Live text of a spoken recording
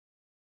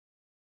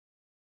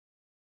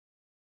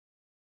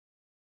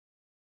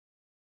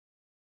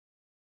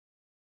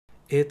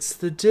It's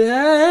the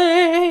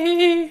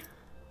day!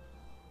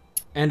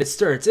 And it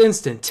starts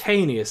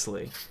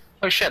instantaneously.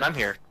 Oh shit, I'm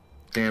here.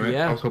 Damn it.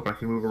 Yeah. I was hoping I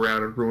could move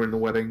around and ruin the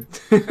wedding.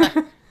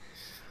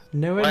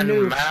 No one When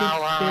knew if she'd fit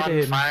Malon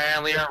in.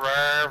 finally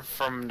arrived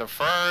from the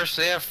first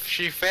if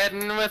she fit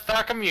in with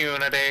our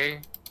community.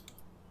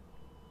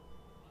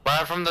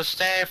 But from the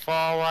stay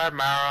forward,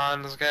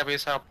 Malon's gonna be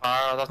so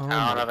part of the Oh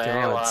town my of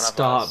every one god, of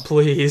stop, us.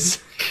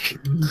 please.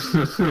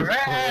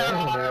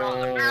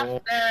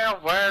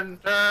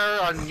 Winter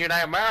on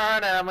Unite Malon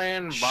and Emily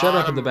and Shut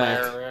up in the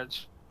back.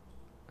 marriage.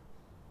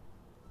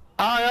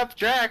 I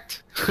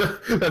object.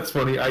 That's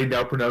funny. I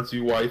now pronounce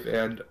you wife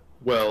and,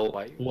 well,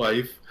 Wife.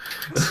 wife.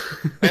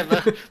 And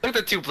look at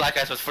the two black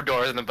guys with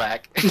fedoras in the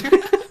back.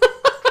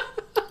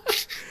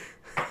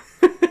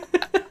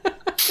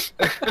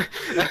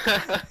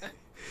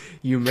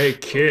 You may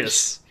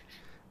kiss.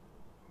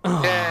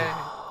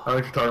 Yeah. I know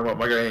what you're talking about.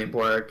 My guy ain't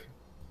black.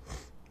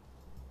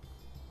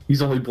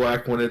 He's only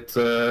black when it's,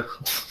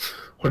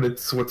 when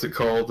it's, what's it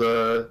called,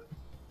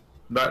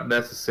 not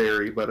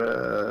necessary,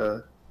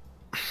 but,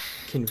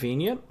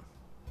 Convenient?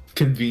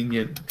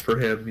 convenient for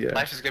him, yeah.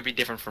 Life is gonna be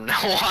different from now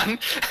on.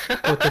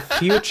 But the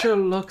future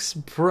looks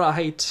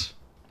bright.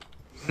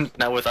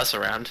 Not with us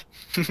around.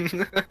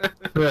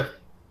 Yeah.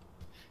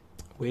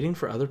 Waiting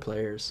for other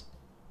players.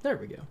 There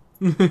we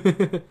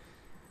go.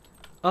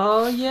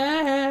 Oh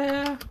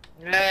yeah!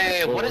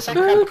 Hey, what is that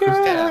Good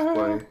crap? girl.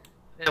 Play.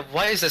 Yeah,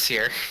 why is this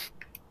here?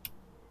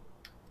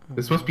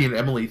 This must be an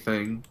Emily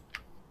thing.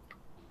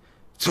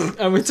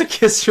 I went to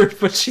kiss her,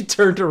 but she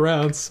turned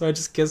around, so I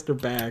just kissed her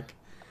back.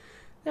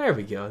 There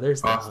we go.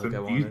 There's the Austin,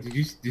 hug I did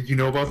you, wanted. did you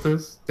know about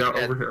this? Down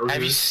over here.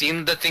 Have you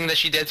seen the thing that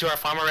she did to our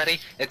farm already?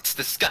 It's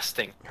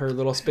disgusting. Her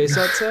little space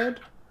outside?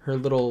 Her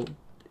little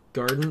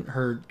garden?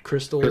 Her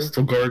crystal?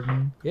 Crystal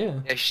Garden. Yeah.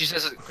 Yeah, she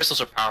says that crystals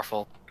are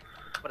powerful.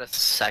 What a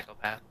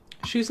psychopath.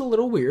 She's a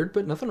little weird,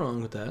 but nothing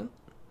wrong with that.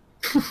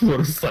 What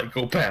a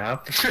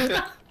psychopath.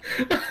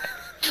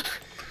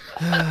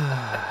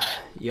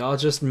 Y'all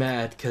just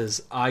mad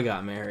because I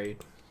got married.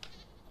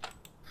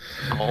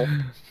 Oh.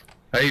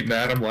 I ain't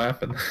mad, I'm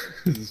laughing.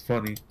 This is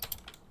funny.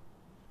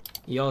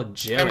 Y'all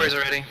Memories jealous.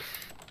 already.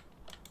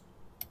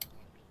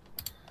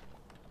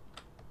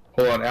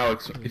 Hold on,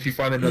 Alex. If you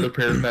find another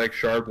charismatic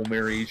shard, we'll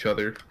marry each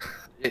other.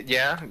 Yeah?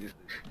 Yeah.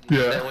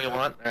 Is that what you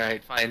want?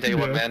 Alright, fine. Tell you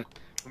what, Yeah. man.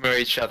 We'll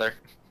marry each other.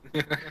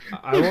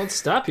 I won't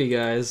stop you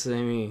guys.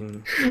 I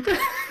mean,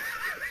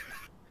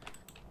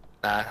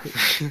 Nah.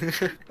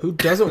 who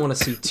doesn't want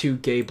to see two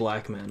gay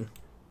black men?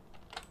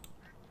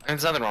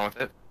 There's nothing wrong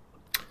with it.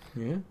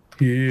 Yeah.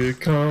 Here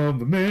come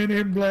the men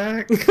in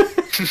black.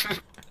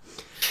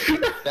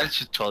 That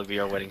should totally be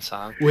our wedding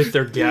song. With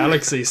their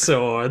galaxy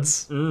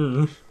swords.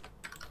 Mm.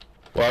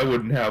 Well, I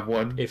wouldn't have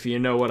one. If you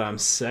know what I'm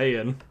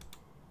saying.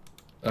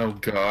 Oh,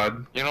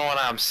 God. You know what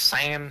I'm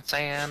saying?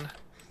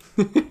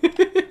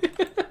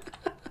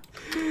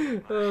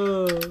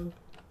 Oh,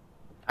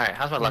 Alright,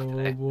 how's my luck Oh,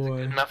 today? Is it boy.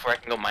 good enough where I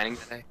can go mining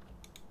today?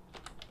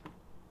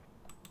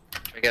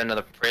 Should I get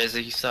another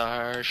Prizzy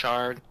Star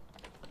shard?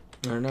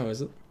 I don't know,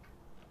 is it?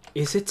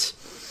 Is it?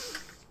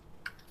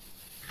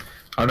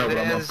 I know, but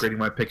It I'm is- upgrading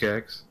my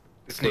pickaxe.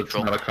 It's So it's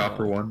neutral. not a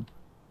copper one.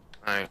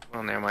 Alright,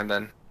 well, never mind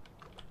then.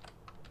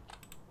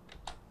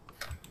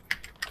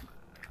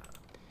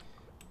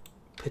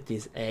 Put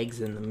these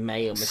eggs in the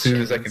mail As machines.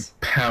 soon as I can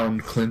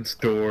pound Clint's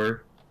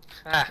door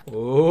Ah,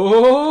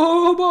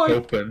 Oh boy!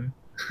 open.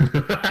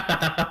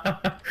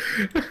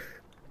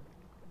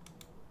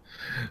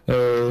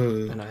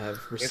 And I have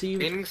it's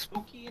received. getting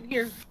spooky in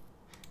here.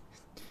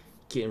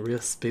 Getting real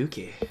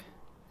spooky.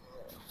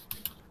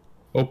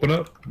 Open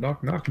up.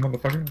 Knock, knock,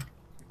 motherfucker.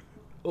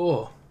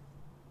 Oh.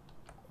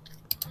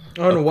 I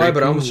don't know why, Upgrade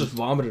but I almost food. just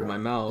vomited in my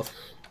mouth.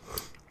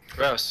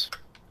 Gross.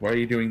 Why are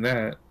you doing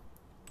that?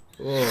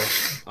 Oh,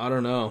 I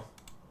don't know.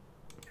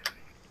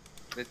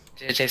 Did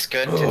it taste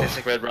good? Did it taste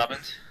like Red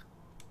Robin's?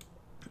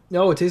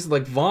 No, it tasted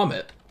like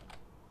vomit.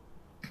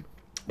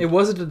 It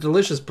wasn't a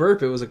delicious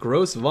burp, it was a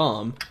gross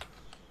vom.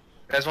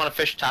 You guys want a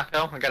fish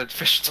taco? I got a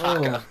fish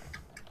taco. Oh.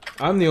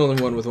 I'm the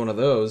only one with one of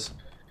those.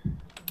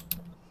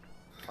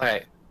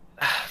 Alright.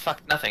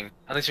 Fuck, nothing.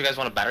 Unless you guys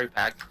want a battery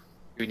pack. Do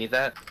we need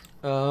that?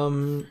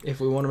 If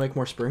we want to make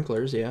more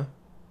sprinklers, yeah.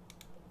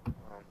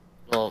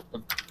 Well,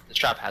 the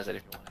shop has it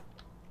if you want it.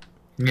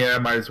 Yeah,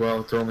 might as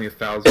well. It's only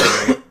 1,000.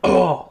 Right?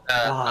 Oh!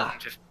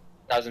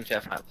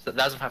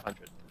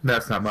 1,500.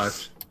 That's not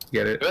much.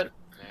 Get it? Good?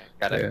 Yeah,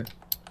 got it.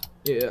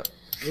 Yeah.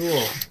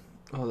 Yeah. Ugh.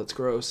 Oh, that's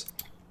gross.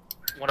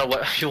 You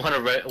want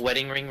a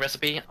wedding ring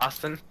recipe,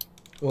 Austin?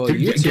 Well, Dude,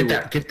 you two,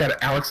 get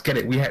that, Alex. Get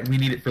it. We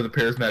need it for the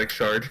charismatic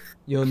shard.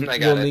 you'll I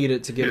got it. need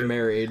it to get Yeah.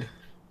 married.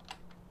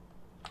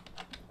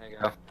 There you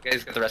go. You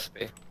guys got the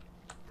recipe.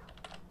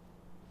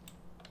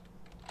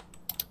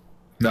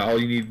 No, all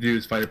you need to do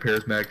is find a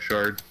charismatic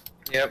shard.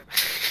 Yep.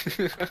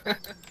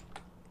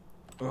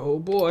 Oh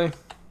boy.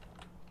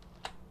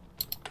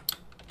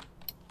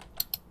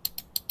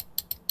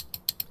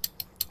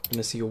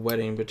 Gonna see a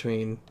wedding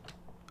between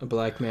a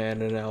black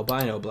man and an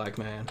albino black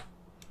man.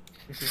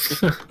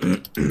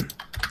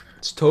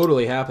 It's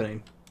totally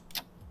happening.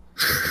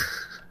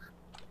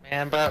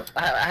 Man, but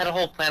I had a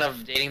whole plan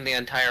of dating the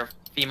entire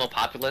female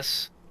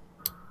populace.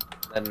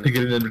 Then, To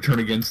get them to turn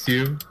against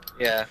you.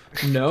 yeah.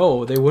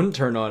 No, they wouldn't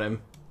turn on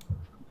him.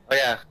 Oh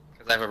yeah,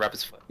 because I have a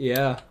rabbit's foot.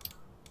 Yeah.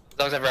 As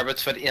long as I have a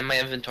rabbit's foot in my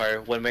inventory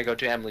when we go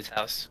to Emily's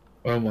house.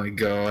 Oh my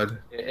god.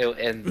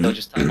 And they'll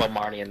just talk about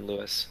Marnie and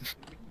Lewis.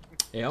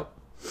 Yep.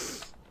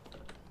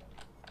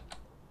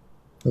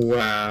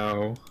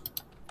 Wow.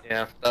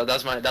 Yeah, that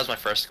was my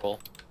first goal.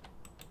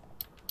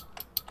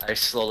 I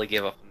slowly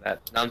gave up on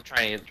that. Now I'm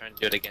trying to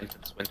do it again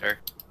since winter.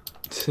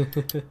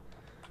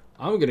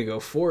 I'm gonna go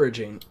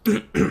foraging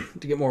to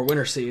get more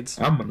winter seeds.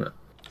 I'm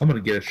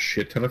gonna get a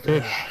shit ton of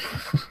fish.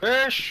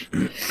 Fish.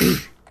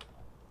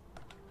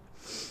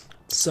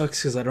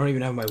 Sucks because I don't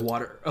even have my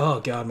water. Oh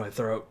god, my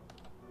throat.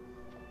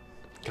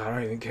 God, I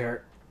don't even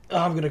care. Oh,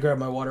 I'm gonna grab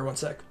my water 1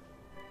 sec.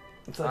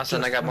 It's like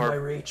Awesome, just I got out of more- my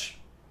reach.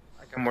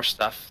 I got more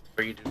stuff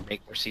for you to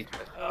make more seeds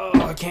with. Oh,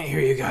 I can't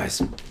hear you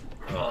guys.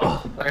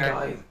 Oh, I'm Okay.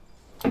 dying.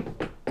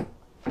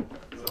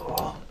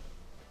 Oh.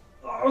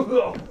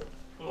 Oh.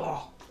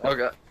 Oh. Oh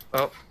god.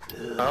 Oh.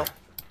 Oh.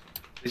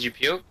 Did you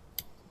puke?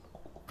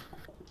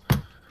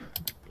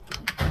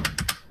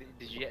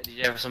 Did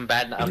you have some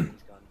bad? Oh, he's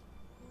gone.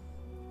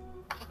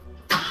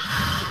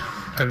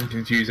 I'm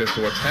confused as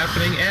to what's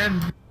happening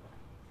and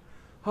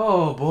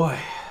Oh boy.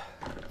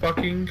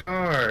 fucking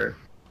car.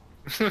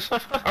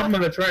 I'm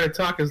gonna try to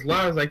talk as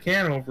loud as I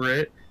can over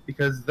it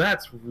because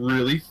that's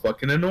really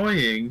fucking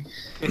annoying.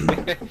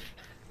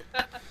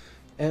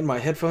 And my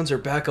headphones are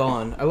back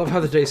on. I love how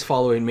the day's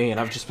following me and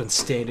I've just been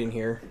standing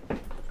here.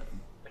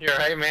 You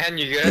alright, man?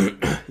 You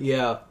good?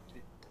 Yeah.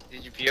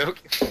 Did you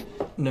puke?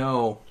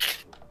 No.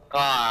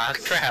 Ah,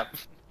 crap.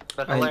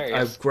 That's hilarious.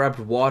 I've grabbed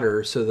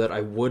water so that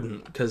I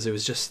wouldn't, because it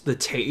was just the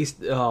taste.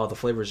 Oh, the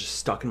flavor was just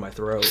stuck in my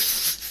throat.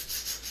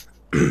 It's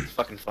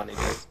fucking funny,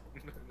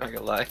 dude. Not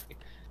gonna lie.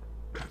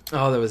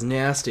 Oh, that was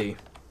nasty.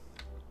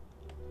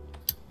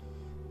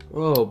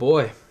 Oh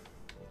boy.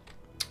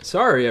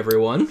 Sorry,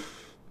 everyone.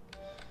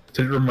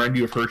 Did it remind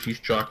you of Hershey's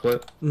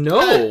chocolate?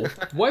 No.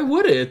 Why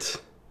would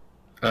it?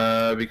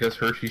 Because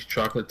Hershey's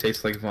chocolate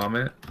tastes like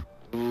vomit.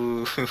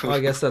 Ooh. Well, I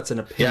guess that's an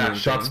opinion. Yeah,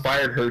 shots thing.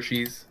 fired,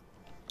 Hershey's.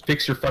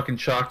 Fix your fucking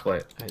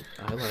chocolate.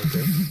 I like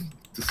it.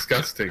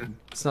 Disgusting.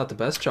 It's not the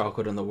best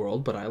chocolate in the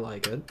world, but I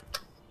like it.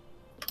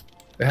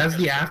 It has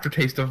the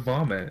aftertaste of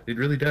vomit. It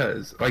really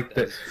does. Like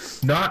the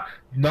not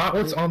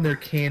what's on their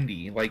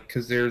candy. Like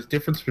because there's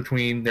difference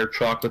between their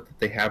chocolate that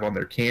they have on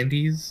their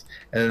candies,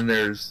 and then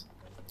there's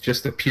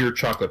just the pure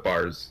chocolate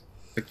bars,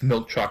 like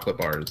milk chocolate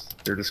bars.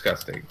 They're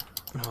disgusting.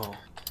 Oh.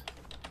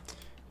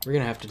 We're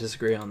gonna have to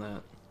disagree on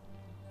that.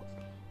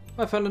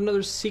 I found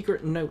another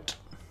secret note.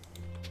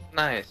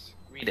 Nice.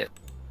 Read it.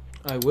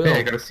 I will. Hey,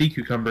 I got a sea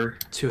cucumber.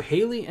 To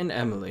Haley and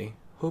Emily,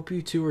 hope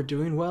you two are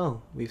doing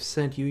well. We've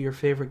sent you your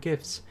favorite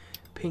gifts.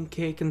 Pink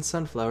cake and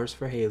sunflowers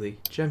for Haley.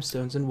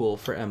 Gemstones and wool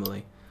for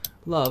Emily.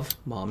 Love,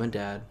 Mom and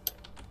Dad.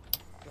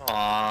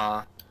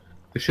 Aww.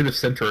 They should have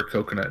sent her a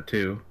coconut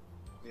too.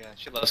 Yeah,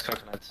 she loves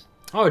coconuts.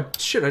 Oh,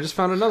 shit, I just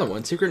found another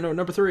one. Secret note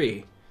number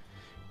 3.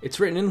 It's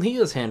written in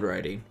Leah's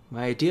handwriting.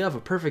 My idea of a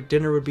perfect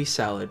dinner would be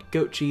salad,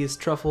 goat cheese,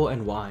 truffle,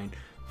 and wine.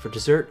 For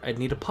dessert, I'd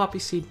need a poppy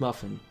seed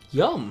muffin.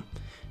 Yum!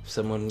 If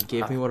someone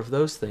gave me one of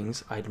those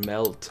things, I'd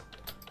melt.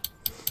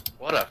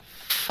 What a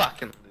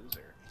fucking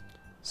loser.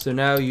 So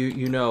now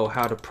you know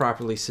how to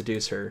properly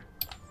seduce her.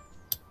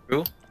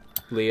 Who?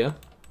 Leah.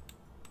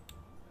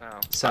 Oh,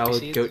 poppy Salad,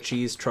 seeds? goat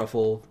cheese,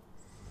 truffle.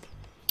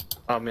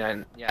 Oh, I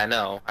mean, I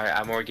know.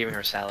 I'm more giving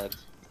her salads.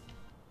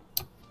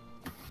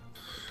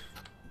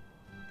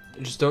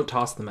 Just don't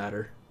toss them at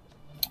her.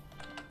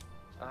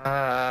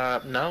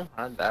 No,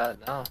 not that.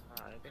 No,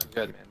 I think I'm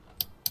good, man.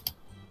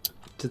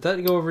 Did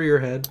that go over your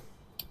head?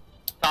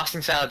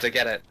 Tossing salads, I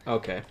get it.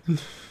 Okay.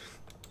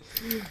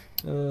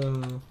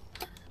 Oh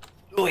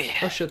Oh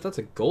yeah. shit, that's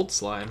a gold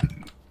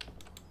slime.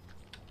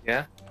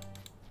 Yeah.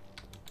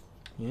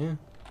 Yeah.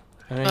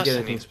 I didn't That's get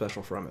anything neat.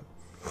 special from it.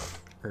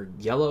 Or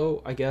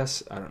yellow, I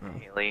guess. I don't know.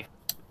 Haley.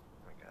 Oh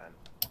my god.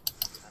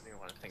 I don't even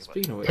want to think about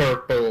Speaking of which,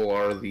 Purple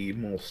are the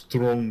most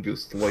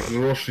strongest, like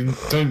Russian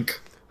tank.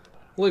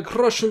 like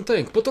Russian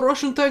tank, but the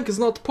Russian tank is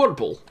not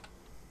purple.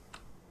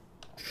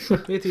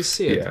 It is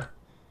sad. Yeah.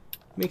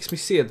 Makes me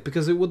sad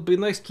because it would be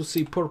nice to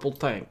see purple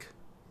tank.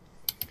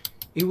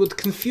 It would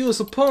confuse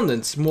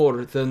opponents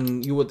more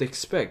than you would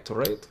expect,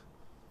 right?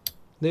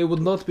 They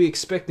would not be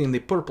expecting the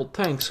purple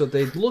tank, so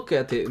they'd look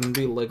at it and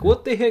be like,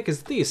 "What the heck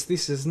is this?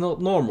 This is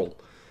not normal."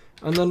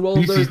 And then while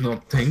This they're is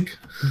not tank.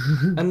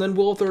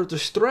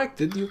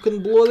 distracted, you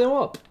can blow them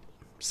up.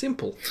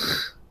 Simple.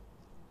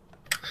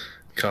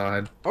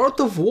 God. Art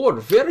of War,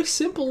 very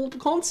simple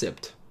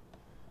concept.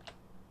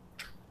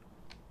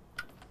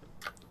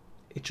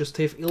 It just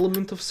have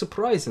element of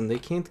surprise and they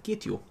can't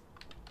get you.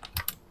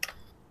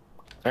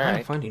 I'm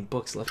Alright. finding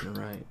books left and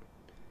right.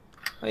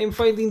 I am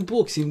finding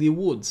books in the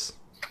woods.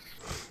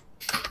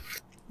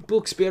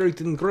 Books buried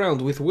in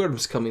ground with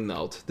worms coming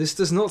out. This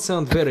does not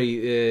sound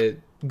very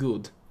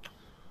good.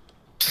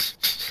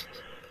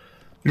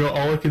 You know,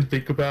 all I can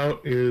think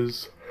about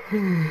is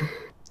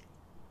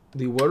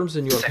The worms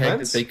in your The tank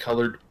pants?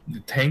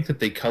 that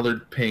they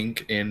colored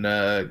pink in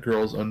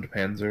Girls und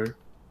Panzer.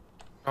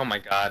 Oh my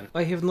god.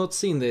 I have not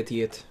seen that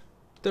yet.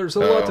 There's a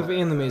lot of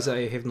enemies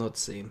I have not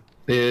seen.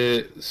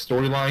 The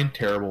storyline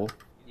terrible.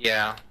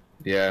 Yeah.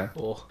 Yeah.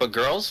 Oh, But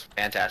girls,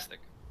 fantastic.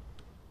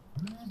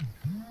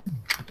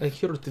 I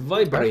hear it I've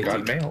vibrating.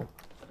 got mail.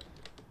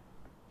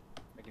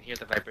 I can hear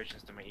the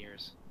vibrations to my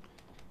ears.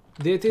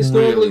 That is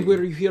Really? normally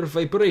where you hear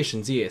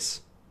vibrations,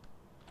 yes.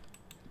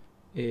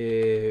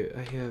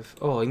 I have...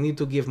 Oh, I need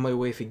to give my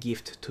wife a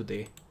gift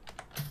today.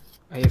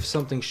 I have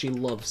something she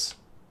loves.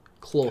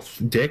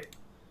 Cloth. Dick.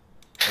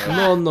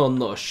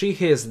 No. She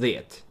has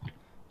that.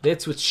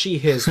 That's what she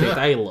has that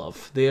I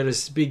love. There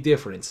is big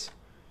difference.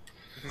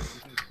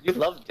 You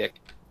love dick.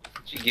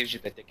 She gives you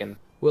the dick and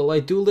Well, I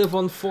do live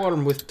on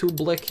farm with 2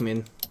 black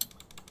men.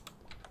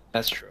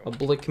 that's true. A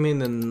black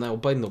man and an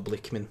albino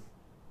black man.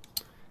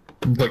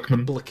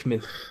 Blickman. Black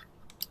man.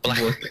 Black.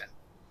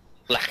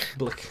 Black.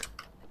 Black.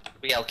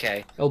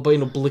 BLK.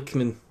 Albino black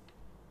man.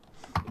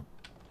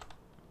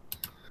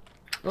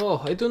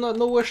 Oh, I do not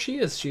know where she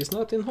is. She's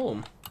not in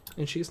home.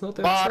 And she's not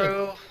outside.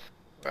 Maru,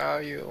 where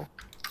are you?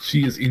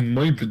 She is in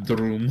my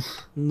bedroom.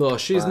 No,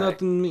 she's Why?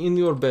 not in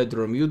your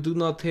bedroom. You do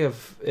not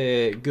have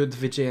a good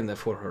vagina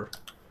for her.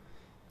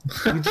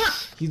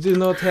 You do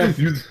not have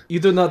you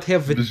do not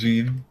have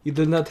Vagine. you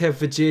do not have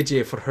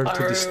vajayjay for her to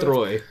Maru.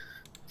 destroy.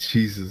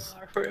 Jesus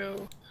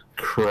Maru,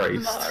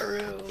 Christ.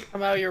 Maru,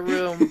 come out of your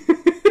room.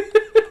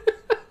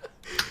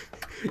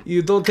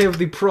 You don't have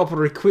the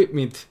proper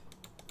equipment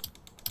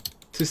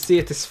to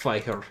satisfy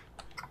her.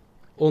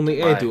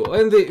 Only I Why? do.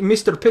 And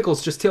Mr.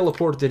 Pickles just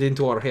teleported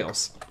into our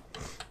house.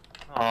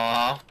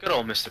 Aw, good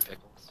old Mr.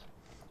 Pickles.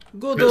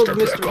 Good Mr. old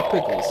Mr. Pickles.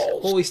 Pickles.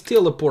 Always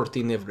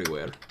teleporting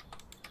everywhere.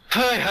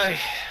 Hi.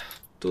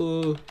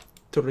 2,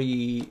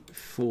 3,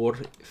 4,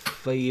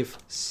 5,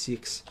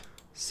 6,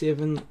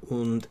 7,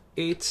 and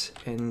 8,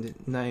 and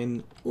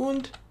 9,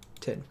 and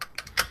 10.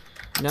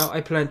 Now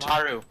I plan to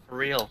Maru, for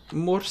real.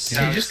 more Did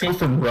seeds. you just go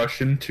from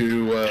Russian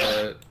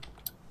to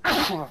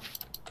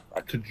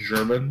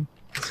German?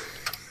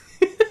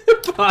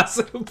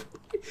 Possibly.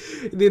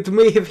 It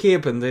may have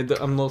happened,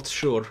 I'm not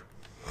sure.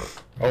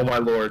 Oh my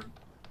lord.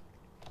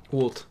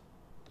 What?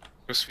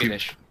 Go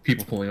Swedish.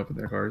 People pulling up in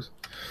their cars.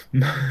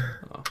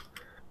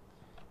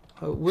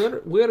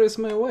 Where is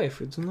my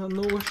wife? I do not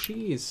know where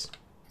she is.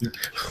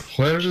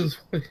 Where is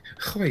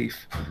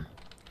wife?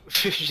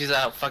 She's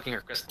out fucking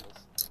her crystals.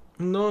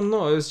 No,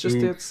 I was just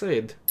Oof.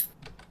 outside.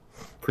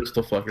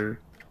 Crystal fucker.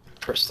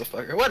 Crystal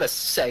fucker. What a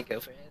psycho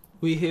fan.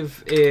 We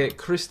have a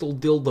crystal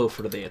dildo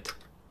for that.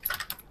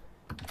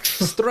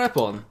 Strap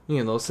on,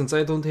 since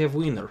I don't have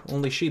wiener.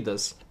 Only she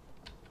does.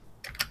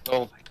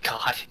 Oh my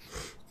god.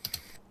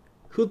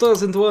 Who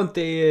doesn't want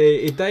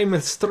a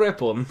diamond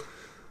strap on?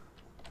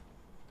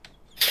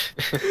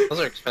 Those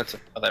are expensive.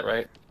 Know that,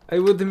 right? I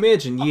would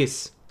imagine,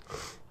 yes.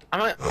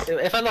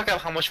 If I look up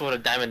how much would a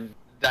diamond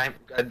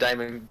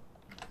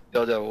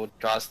dildo would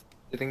cost, do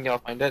you think y'all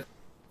find it?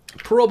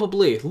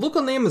 Probably. Look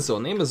on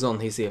Amazon. Amazon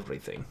has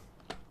everything.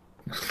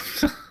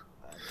 You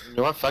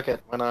know what? Fuck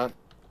it. Why not?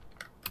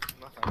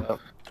 I'll find out.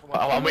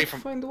 Well, I'm waiting for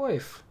Find a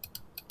wife.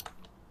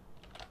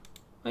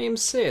 I am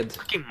sad.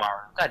 fucking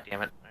Mara. God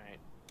damn it. Alright.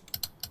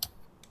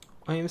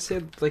 I am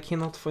sad that I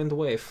cannot find a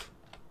wife.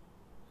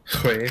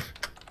 Wife.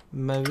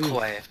 My wife.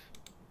 Quiet.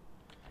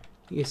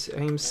 Yes,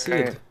 I am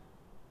sad.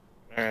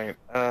 Alright.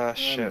 I'm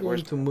Shit. going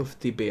Where's to move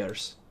the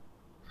bears.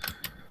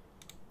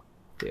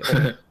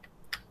 There.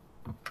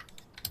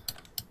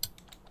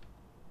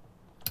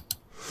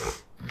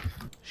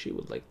 She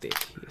would like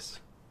that, yes.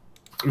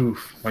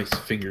 Oof, my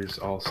fingers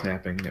all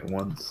snapping at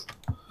once.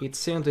 It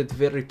sounded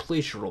very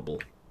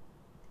pleasurable,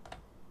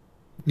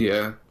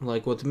 Yeah.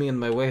 like what me and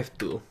my wife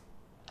do.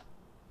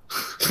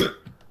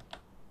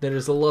 There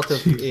is a lot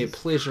of Jesus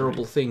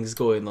pleasurable things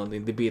going on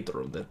in the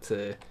bedroom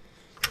that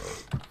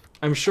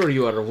I'm sure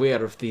you are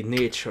aware of the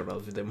nature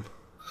of them.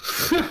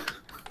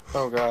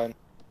 Oh god.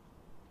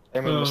 I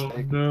made a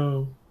mistake.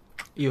 no.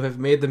 You have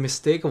made the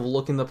mistake of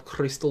looking up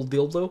crystal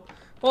dildo?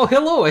 Oh,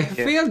 hello, I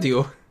found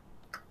you!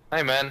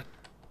 Hey man.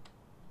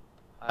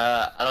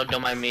 I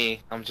don't mind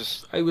me. I'm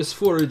just. I was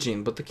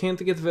foraging, but I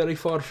can't get very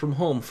far from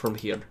home from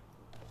here.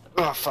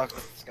 Oh fuck,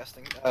 that's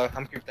disgusting.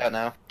 I'm creeped out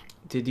now.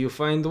 Did you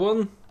find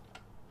one?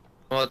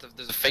 Well,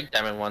 there's a fake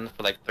diamond one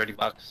for like $30.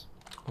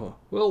 Oh,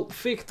 well,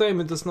 fake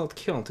diamond does not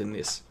count in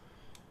this.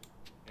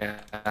 Yeah.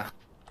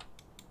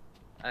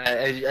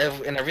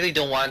 And I really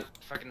don't want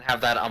to fucking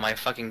have that on my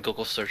fucking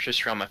Google search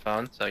history on my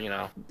phone, so you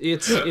know.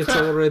 It's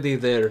already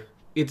there.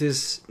 It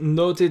is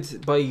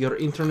noted by your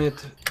internet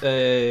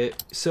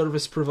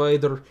service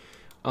provider,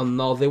 and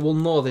now they will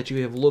know that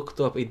you have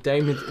looked up a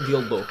diamond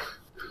dildo.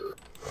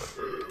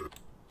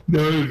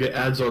 No, you get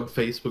ads on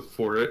Facebook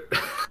for it.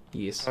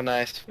 Yes. Oh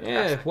nice.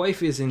 Yeah,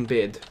 wife is in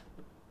bed.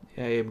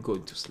 I am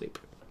going to sleep.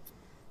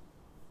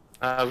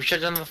 We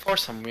should have done the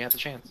foursome when we had the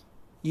chance.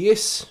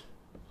 Yes,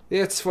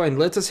 that's fine.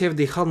 Let us have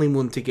the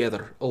honeymoon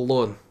together,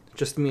 alone,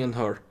 just me and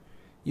her.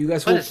 You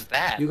guys What will. is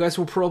that? You guys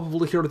will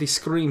probably hear the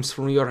screams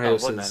from your Oh,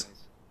 what houses. nice.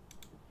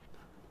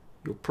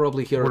 You'll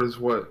probably hear... What is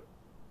what?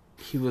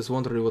 He was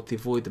wondering what the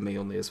void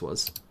mayonnaise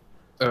was.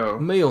 Oh.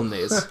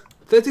 Mayonnaise.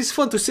 That is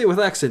fun to say with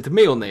accent.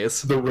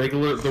 Mayonnaise. The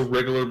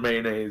regular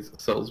mayonnaise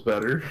sells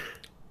better.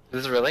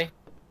 Is it really?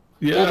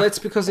 Yeah. Well, that's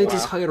because it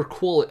is Wow. higher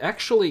quality.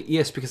 Actually,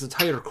 yes, because it's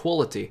higher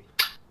quality.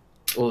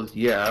 Well,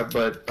 yeah,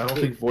 but I don't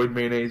think void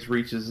mayonnaise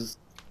reaches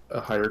a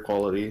higher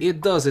quality.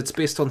 It does. It's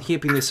based on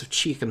happiness of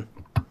chicken.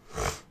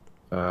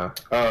 Oh,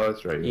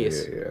 that's right. Yeah,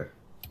 Yes. yeah.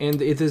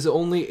 And it is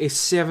only a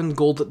 7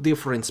 gold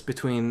difference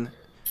between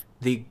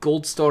the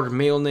gold star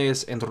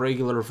mayonnaise and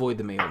regular void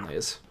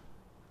mayonnaise.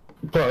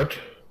 But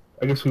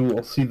I guess we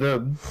will see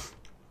them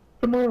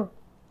tomorrow.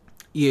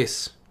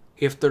 Yes,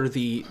 after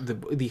the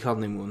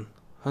honeymoon.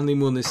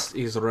 Honeymoon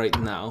is right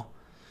now.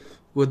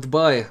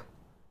 Goodbye.